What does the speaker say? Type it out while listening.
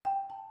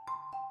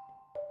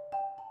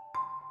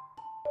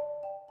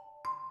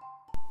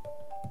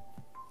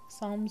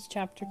Psalms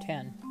chapter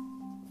 10.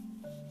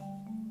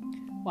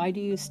 Why do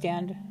you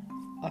stand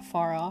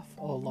afar off,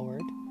 O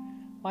Lord?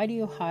 Why do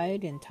you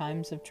hide in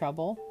times of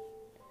trouble?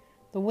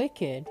 The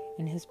wicked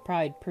in his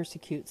pride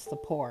persecutes the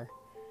poor.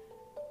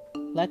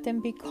 Let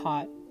them be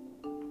caught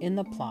in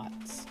the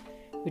plots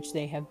which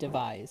they have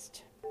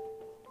devised.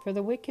 For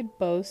the wicked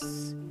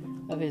boasts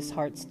of his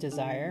heart's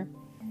desire.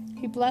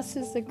 He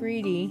blesses the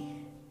greedy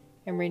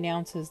and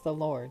renounces the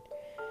Lord.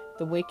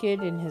 The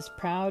wicked in his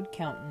proud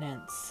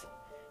countenance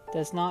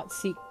does not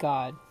seek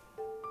God.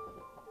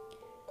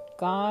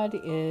 God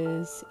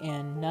is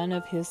in none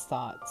of his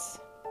thoughts.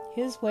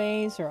 His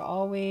ways are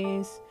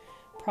always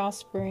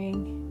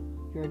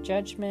prospering. Your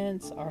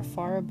judgments are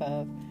far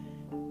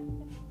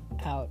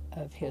out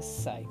of his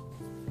sight.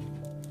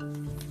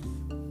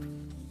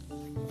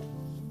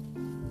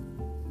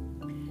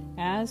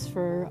 As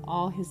for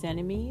all his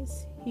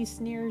enemies, he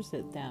sneers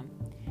at them.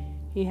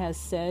 He has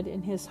said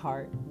in his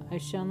heart, I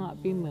shall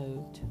not be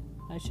moved.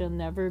 I shall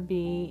never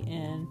be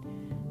in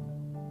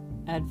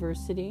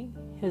adversity.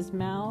 His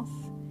mouth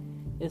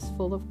is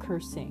full of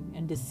cursing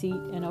and deceit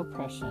and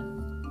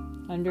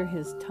oppression. Under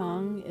his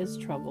tongue is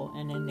trouble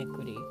and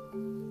iniquity.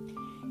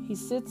 He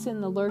sits in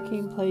the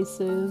lurking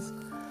places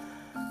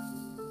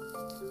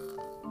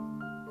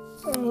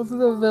of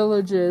the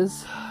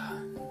villages.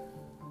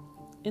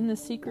 In the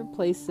secret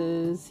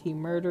places he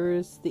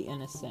murders the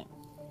innocent.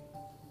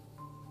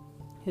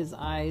 His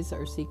eyes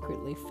are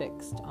secretly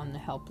fixed on the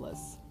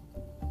helpless.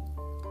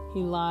 He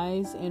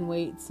lies in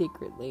wait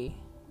secretly,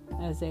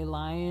 as a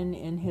lion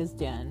in his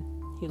den.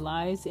 He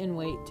lies in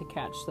wait to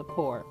catch the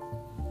poor.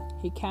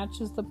 He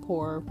catches the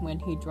poor when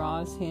he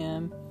draws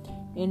him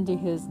into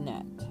his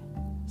net.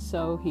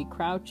 So he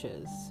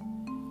crouches.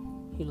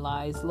 He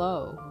lies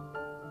low,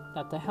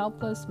 that the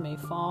helpless may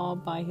fall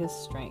by his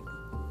strength.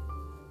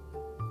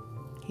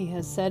 He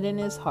has said in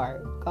his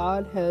heart,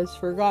 God has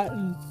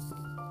forgotten.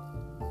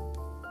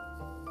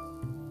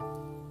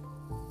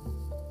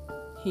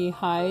 He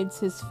hides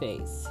his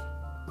face.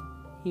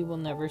 He will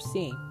never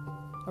see.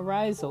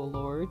 Arise, O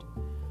Lord.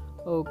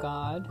 O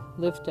God,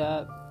 lift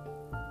up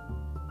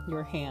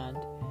your hand.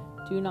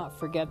 Do not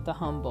forget the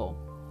humble.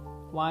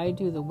 Why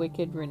do the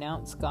wicked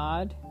renounce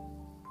God?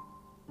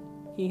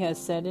 He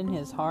has said in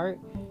his heart,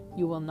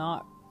 you will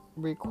not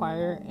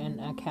require an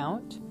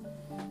account.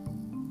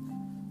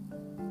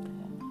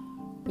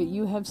 But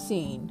you have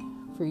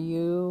seen, for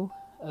you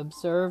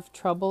observe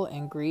trouble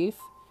and grief,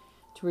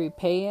 to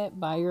repay it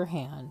by your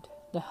hand.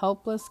 The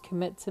helpless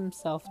commits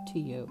himself to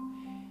you.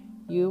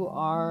 You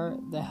are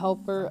the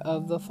helper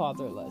of the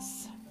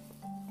fatherless.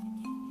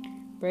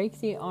 Break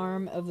the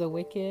arm of the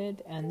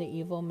wicked and the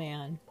evil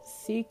man.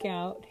 Seek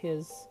out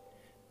his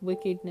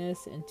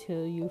wickedness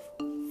until you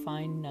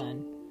find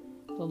none.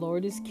 The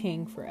Lord is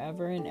king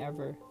forever and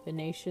ever. The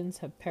nations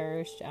have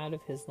perished out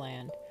of his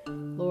land.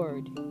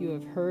 Lord, you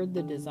have heard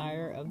the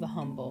desire of the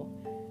humble.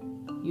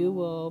 You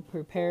will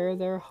prepare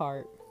their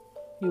heart.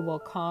 You will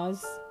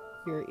cause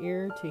your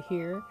ear to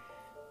hear,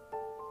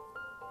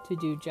 to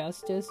do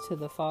justice to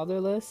the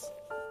fatherless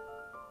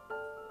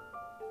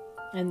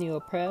and the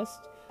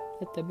oppressed,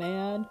 that the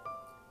man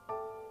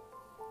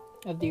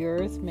of the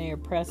earth may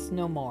oppress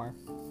no more.